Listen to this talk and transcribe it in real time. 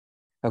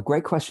A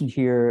great question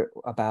here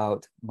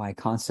about my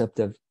concept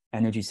of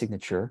energy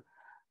signature.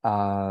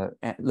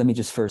 And let me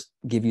just first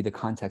give you the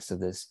context of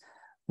this.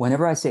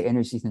 Whenever I say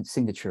energy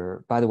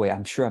signature, by the way,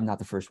 I'm sure I'm not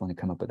the first one to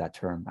come up with that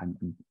term.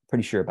 I'm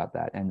pretty sure about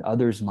that. And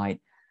others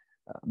might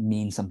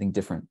mean something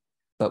different.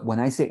 But when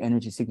I say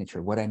energy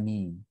signature, what I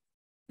mean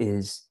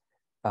is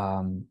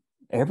um,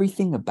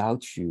 everything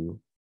about you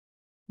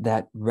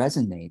that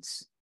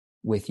resonates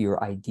with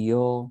your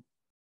ideal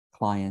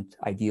client,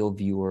 ideal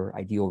viewer,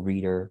 ideal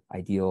reader,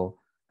 ideal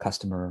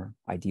customer,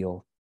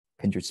 ideal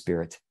kindred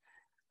spirit.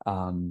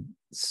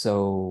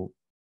 So,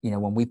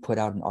 when we put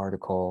out an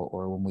article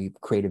or when we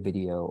create a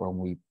video or when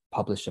we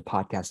publish a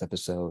podcast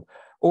episode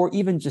or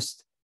even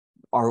just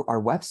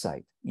our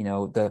website,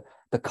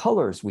 the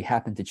colors we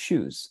happen to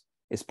choose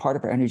is part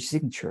of our energy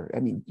signature. I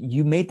mean,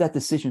 you made that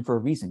decision for a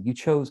reason. You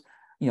chose,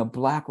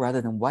 black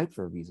rather than white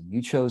for a reason.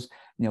 You chose,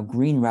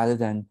 green rather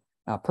than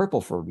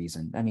purple for a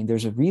reason. I mean,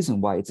 there's a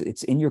reason why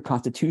it's in your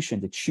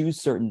constitution to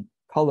choose certain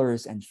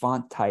colors and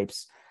font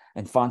types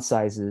and font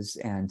sizes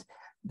and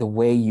the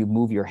way you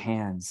move your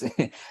hands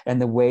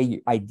and the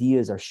way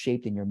ideas are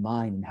shaped in your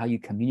mind and how you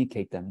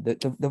communicate them,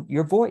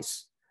 your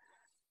voice,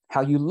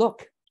 how you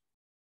look,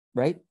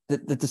 right?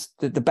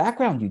 The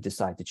background you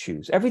decide to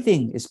choose.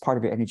 Everything is part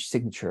of your energy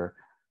signature,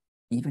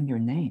 even your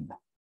name.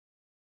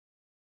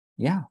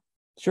 Yeah,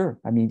 sure.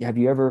 I mean, have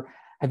you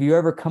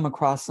ever come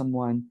across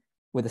someone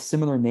with a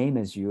similar name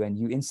as you and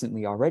you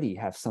instantly already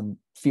have some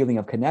feeling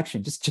of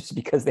connection just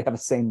because they have the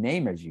same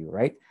name as you,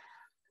 right?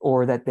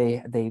 Or that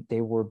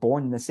they were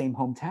born in the same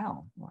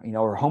hometown,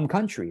 or home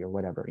country or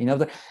whatever.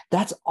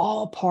 That's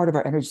all part of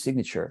our energy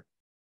signature.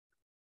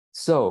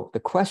 So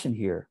the question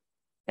here,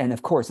 and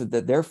of course,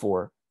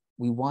 therefore,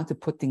 we want to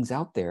put things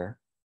out there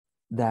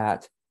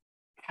that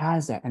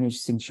has that energy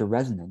signature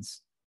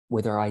resonance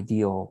with our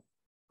ideal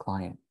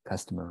client,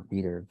 customer,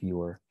 reader,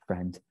 viewer,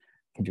 friend,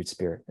 kindred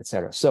spirit,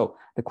 etc. So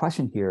the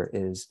question here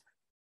is,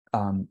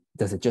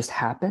 does it just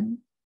happen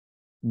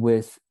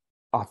with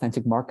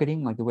authentic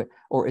marketing, like the way,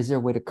 or is there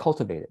a way to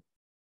cultivate it?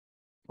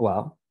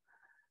 Well,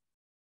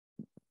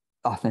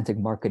 authentic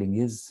marketing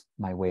is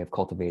my way of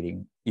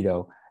cultivating,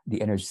 the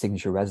energy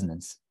signature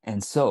resonance.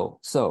 And so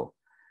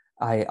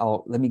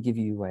I'll let me give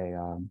you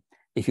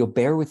if you'll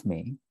bear with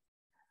me,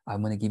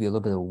 I'm going to give you a little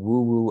bit of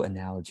woo-woo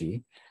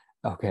analogy.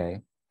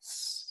 Okay.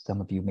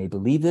 Some of you may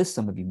believe this,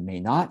 some of you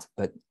may not,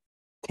 but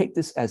take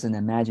this as an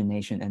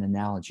imagination and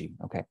analogy.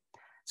 Okay.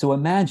 So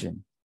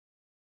imagine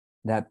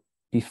that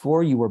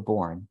before you were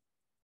born,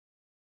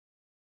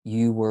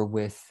 you were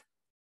with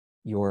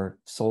your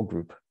soul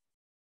group,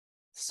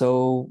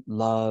 so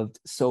loved,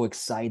 so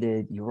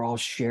excited. You're all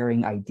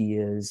sharing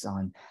ideas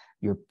on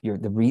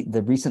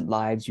the recent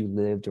lives you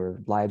lived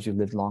or lives you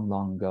lived long,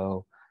 long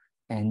ago.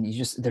 And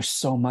there's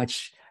so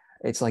much,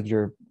 it's like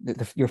your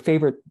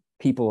favorite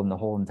people in the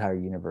whole entire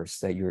universe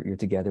that you're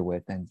together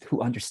with and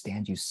who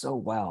understand you so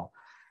well.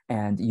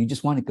 And you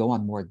just want to go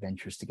on more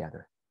adventures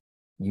together,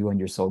 you and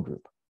your soul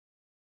group.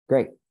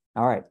 Great.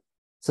 All right.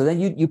 So then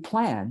you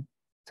plan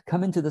to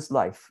come into this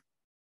life,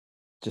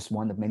 just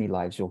one of many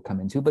lives you'll come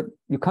into, but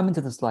you come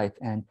into this life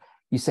and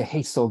you say,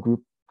 hey, soul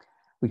group,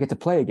 we get to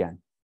play again.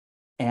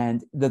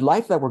 And the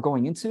life that we're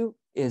going into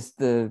is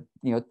the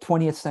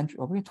 20th century,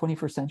 or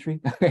 21st century.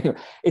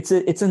 it's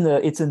in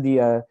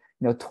the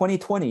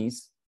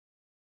 2020s,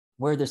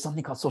 where there's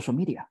something called social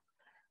media,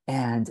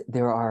 and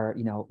there are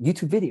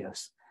YouTube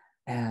videos,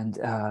 and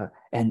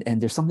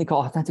there's something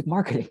called authentic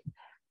marketing,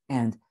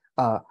 and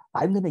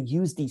I'm going to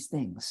use these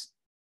things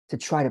to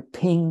try to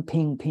ping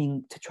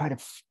to try to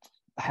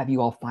have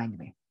you all find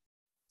me.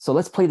 So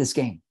let's play this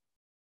game.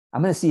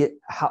 I'm going to see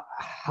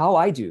how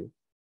I do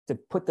to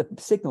put the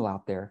signal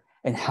out there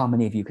and how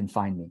many of you can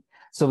find me.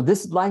 So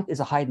this life is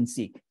a hide and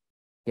seek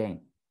game.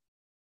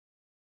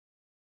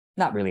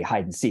 Not really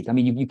hide and seek. I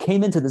mean, you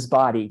came into this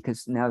body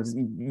because now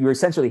you're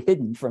essentially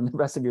hidden from the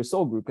rest of your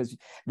soul group because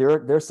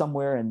they're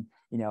somewhere in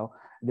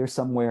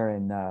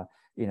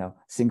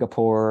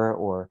Singapore,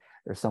 or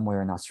they're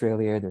somewhere in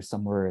Australia, they're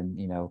somewhere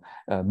in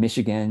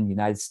Michigan,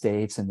 United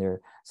States, and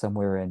they're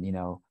somewhere in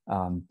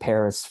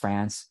Paris,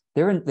 France.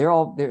 You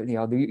all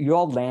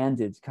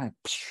landed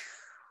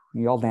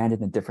you all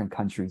landed in different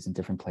countries and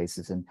different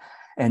places,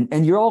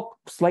 and you're all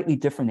slightly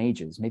different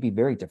ages, maybe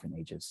very different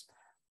ages,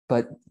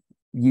 but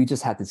you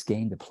just had this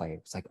game to play.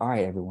 It's like, all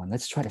right, everyone,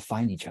 let's try to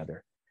find each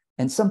other.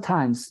 And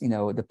sometimes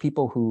the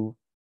people who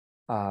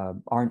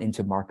aren't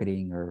into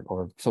marketing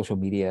or social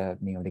media,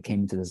 they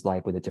came into this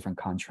life with a different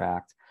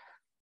contract,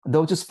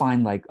 they'll just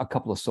find like a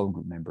couple of soul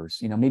group members.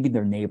 Maybe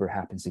their neighbor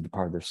happens to be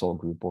part of their soul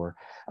group, or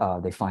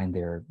they find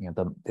their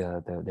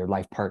their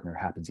life partner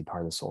happens to be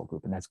part of the soul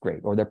group, and that's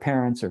great. Or their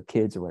parents or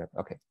kids or whatever.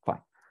 Okay,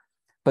 fine.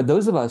 But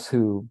those of us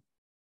who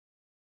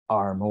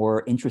are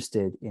more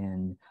interested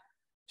in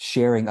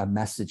sharing a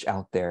message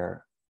out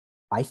there,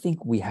 I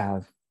think we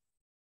have,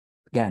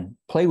 again,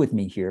 play with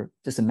me here.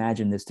 Just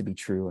imagine this to be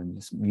true and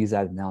just use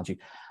that analogy.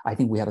 I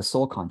think we have a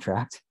soul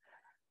contract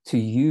to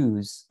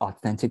use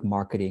authentic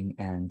marketing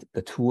and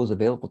the tools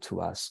available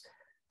to us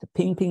to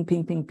ping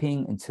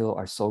until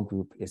our soul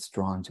group is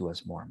drawn to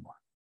us more and more.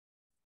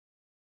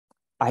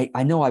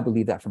 I know I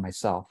believe that for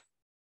myself,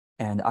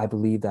 and I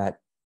believe that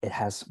it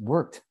has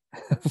worked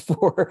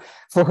for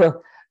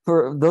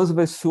for those of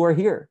us who are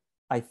here.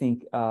 I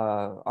think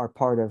are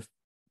part of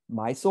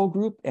my soul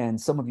group, and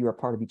some of you are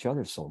part of each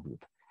other's soul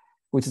group,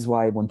 which is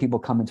why when people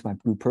come into my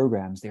group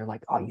programs, they're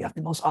like, "Oh, you have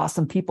the most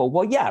awesome people."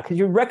 Well, yeah, because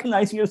you're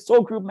recognizing your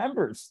soul group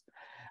members.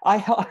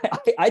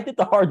 I did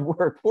the hard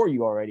work for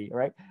you already,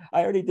 right?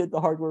 I already did the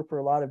hard work for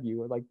a lot of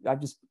you. Like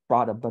I've just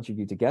brought a bunch of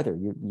you together.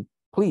 You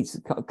please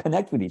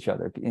connect with each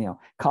other.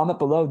 Comment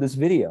below this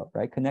video,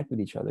 right? Connect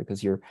with each other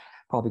because you're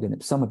probably going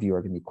to. Some of you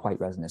are going to be quite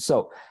resonant.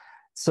 So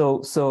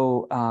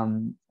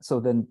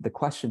then the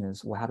question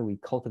is, well, how do we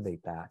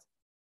cultivate that?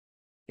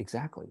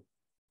 Exactly.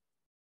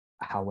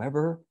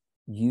 However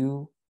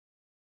you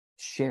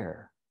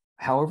share,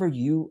 however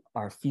you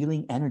are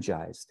feeling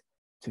energized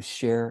to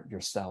share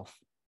yourself,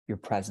 your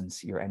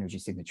presence, your energy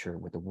signature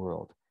with the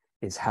world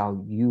is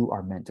how you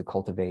are meant to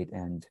cultivate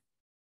and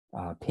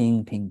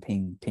ping, ping,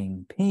 ping,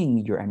 ping, ping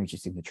your energy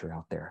signature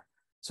out there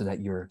so that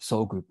your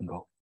soul group can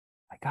go,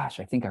 my gosh,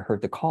 I think I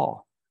heard the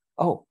call.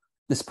 Oh,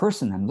 this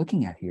person I'm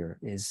looking at here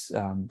is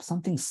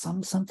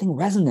something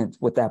resonant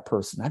with that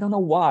person. I don't know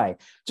why,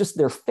 just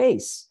their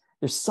face.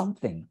 There's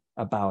something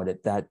about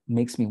it that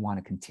makes me want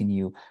to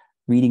continue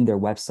reading their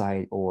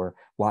website or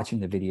watching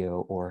the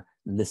video or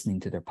listening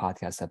to their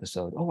podcast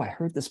episode. Oh, I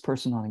heard this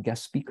person on a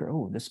guest speaker.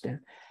 Oh, this bit.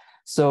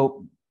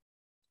 So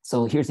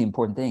here's the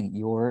important thing.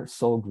 Your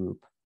soul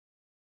group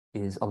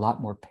is a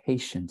lot more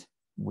patient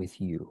with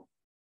you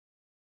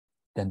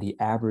than the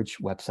average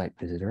website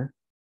visitor,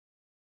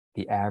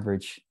 the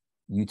average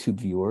YouTube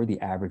viewer,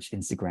 the average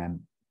Instagram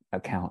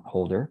account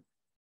holder.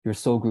 Your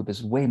soul group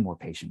is way more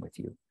patient with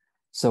you.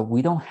 So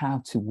we don't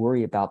have to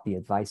worry about the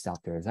advice out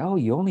there. Oh,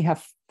 you only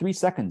have 3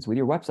 seconds with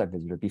your website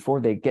visitor before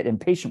they get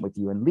impatient with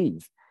you and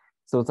leave.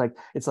 So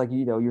it's like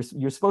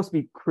you're supposed to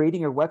be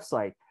creating your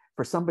website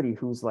for somebody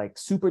who's like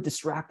super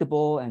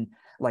distractible and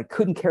like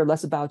couldn't care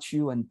less about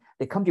you, and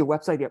they come to your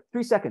website, they have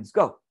 3 seconds,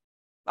 go.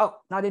 Oh,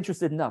 not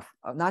interested enough,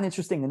 not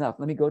interesting enough.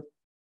 Let me go.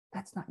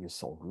 That's not your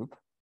soul group.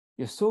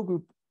 Your soul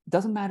group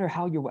doesn't matter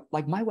how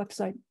like my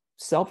website,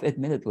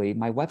 self-admittedly,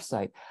 my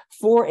website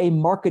for a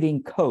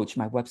marketing coach,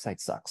 my website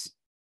sucks.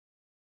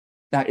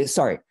 Now,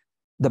 sorry,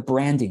 the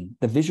branding,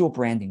 the visual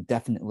branding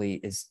definitely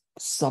is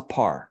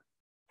subpar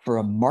for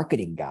a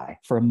marketing guy,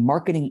 for a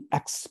marketing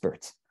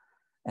expert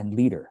and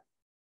leader.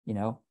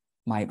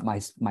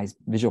 My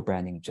visual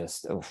branding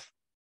just, oof,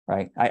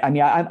 right?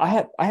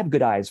 I have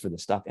good eyes for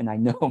this stuff, and I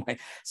know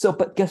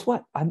but guess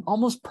what? I'm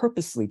almost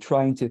purposely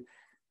trying to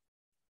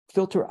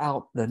filter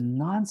out the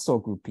non-soul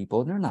group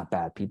people. They're not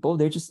bad people.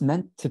 They're just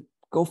meant to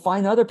go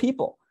find other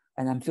people.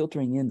 And I'm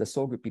filtering in the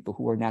soul group people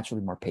who are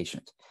naturally more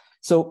patient.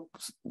 So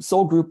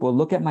soul group will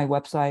look at my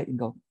website and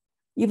go,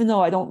 even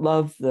though I don't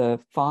love the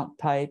font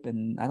type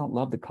and I don't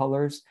love the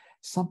colors,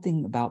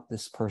 something about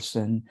this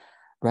person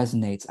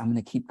resonates. I'm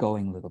going to keep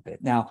going a little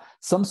bit. Now,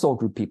 some soul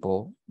group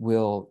people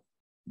will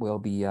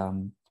be,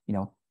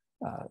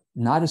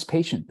 not as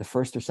patient the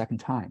first or second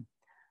time,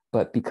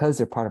 but because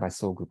they're part of my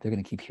soul group, they're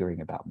going to keep hearing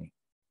about me.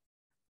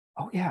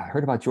 Oh yeah, I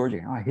heard about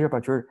Georgia. Oh, I hear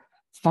about Georgia.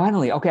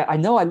 Finally, okay, I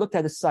know I looked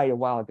at the site a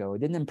while ago. It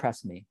didn't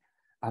impress me.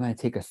 I'm going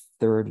to take a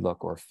 3rd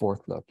look or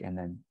 4th look, and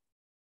then,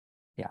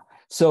 yeah.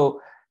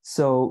 So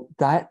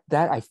that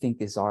I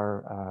think is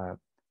our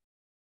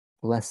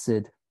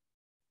blessed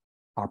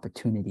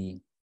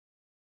opportunity,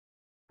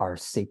 our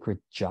sacred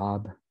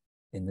job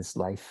in this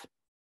life.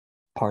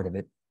 Part of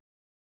it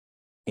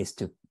is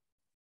to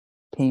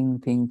ping,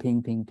 ping,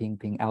 ping, ping, ping,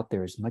 ping out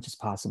there as much as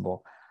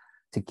possible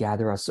to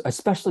gather us,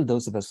 especially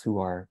those of us who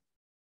are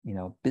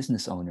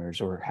business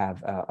owners or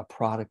have a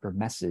product or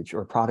message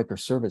or product or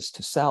service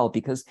to sell,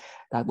 because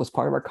that was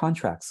part of our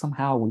contract.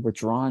 Somehow we were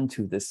drawn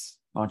to this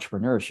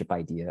entrepreneurship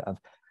idea of,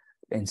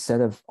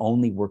 instead of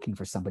only working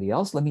for somebody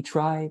else, let me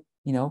try,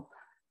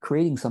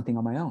 creating something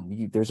on my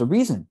own. There's a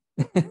reason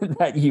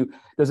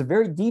there's a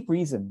very deep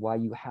reason why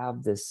you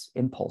have this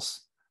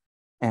impulse.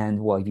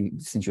 And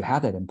since you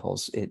have that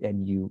impulse,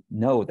 and you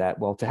know that,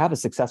 to have a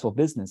successful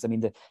business, I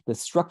mean, the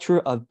structure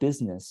of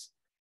business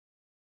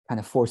kind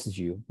of forces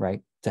you,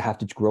 right, to have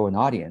to grow an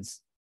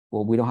audience.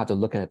 Well, we don't have to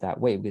look at it that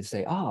way. We can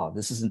say, oh,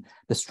 this isn't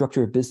the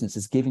structure of business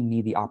is giving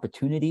me the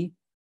opportunity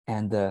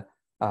and the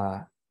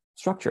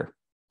structure,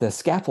 the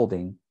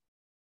scaffolding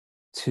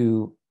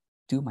to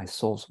do my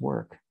soul's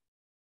work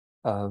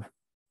of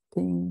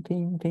ping,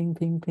 ping, ping,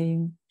 ping,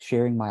 ping,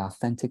 sharing my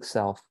authentic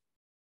self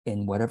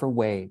in whatever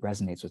way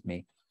resonates with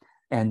me.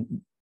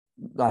 And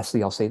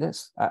lastly, I'll say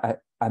this.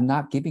 I'm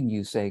not giving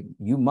you, say,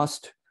 you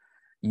must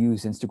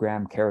use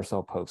Instagram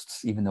carousel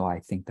posts, even though I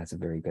think that's a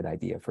very good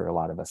idea for a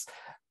lot of us.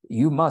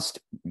 You must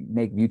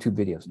make YouTube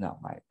videos. No,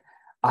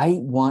 I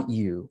want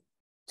you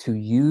to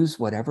use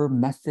whatever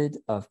method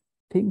of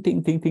ping,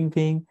 ping, ping, ping,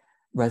 ping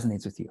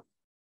resonates with you.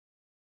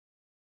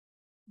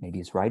 Maybe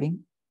it's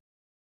writing.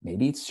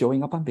 Maybe it's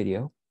showing up on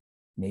video.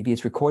 Maybe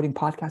it's recording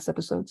podcast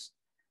episodes.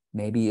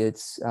 Maybe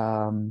it's,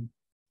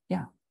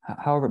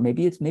 however,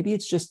 maybe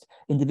it's just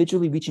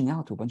individually reaching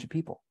out to a bunch of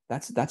people.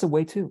 That's a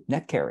way too.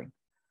 Net caring.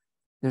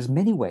 There's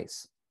many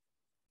ways.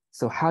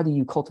 So how do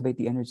you cultivate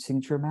the energy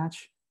signature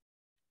match?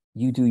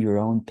 You do your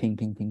own ping,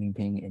 ping, ping, ping,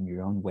 ping in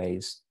your own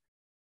ways.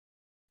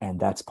 And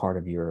that's part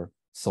of your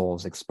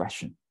soul's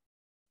expression.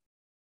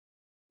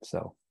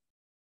 So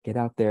get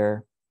out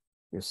there.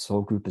 Your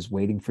soul group is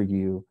waiting for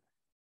you.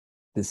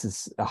 This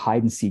is a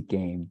hide and seek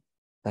game.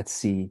 Let's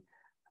see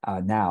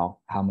now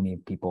how many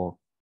people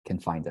can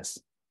find us.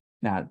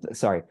 Now,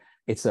 sorry,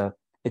 it's a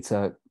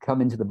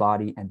come into the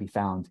body and be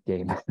found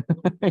game.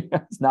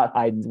 It's not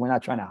hiding. We're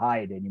not trying to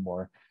hide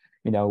anymore.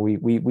 We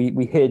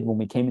hid when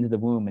we came into the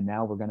womb, and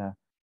now we're gonna,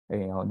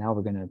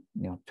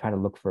 try to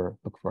look for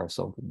our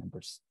soul group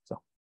members.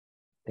 So,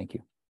 thank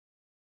you.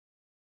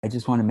 I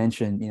just want to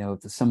mention,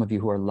 to some of you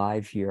who are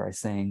live here are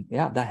saying,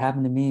 yeah, that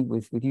happened to me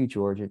with you,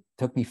 George. It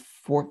took me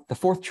the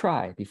fourth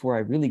try before I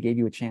really gave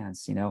you a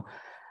chance.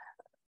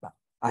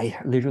 I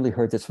literally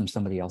heard this from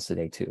somebody else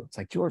today too. It's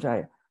like, George,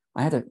 I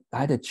had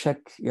to check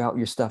out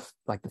your stuff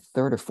like the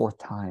third or fourth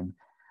time.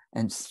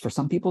 And for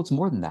some people, it's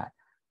more than that.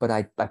 But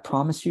I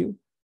promise you,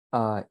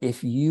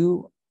 if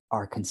you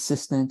are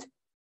consistent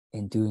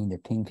in doing the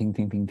ping, ping,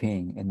 ping, ping,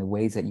 ping in the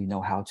ways that you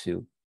know how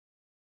to,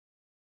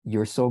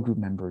 your soul group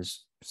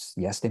members,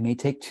 yes, they may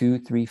take 2,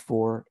 3,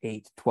 4,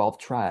 8, 12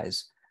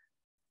 tries,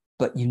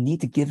 but you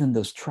need to give them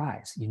those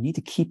tries. You need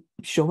to keep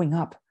showing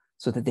up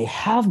so that they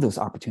have those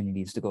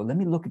opportunities to go, let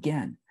me look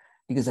again,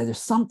 because there's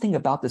something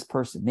about this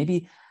person.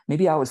 Maybe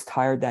I was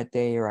tired that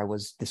day, or I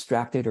was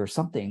distracted or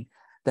something,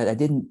 that I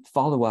didn't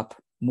follow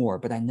up more,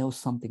 but I know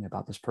something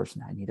about this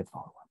person I need to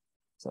follow up.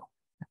 So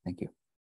thank you.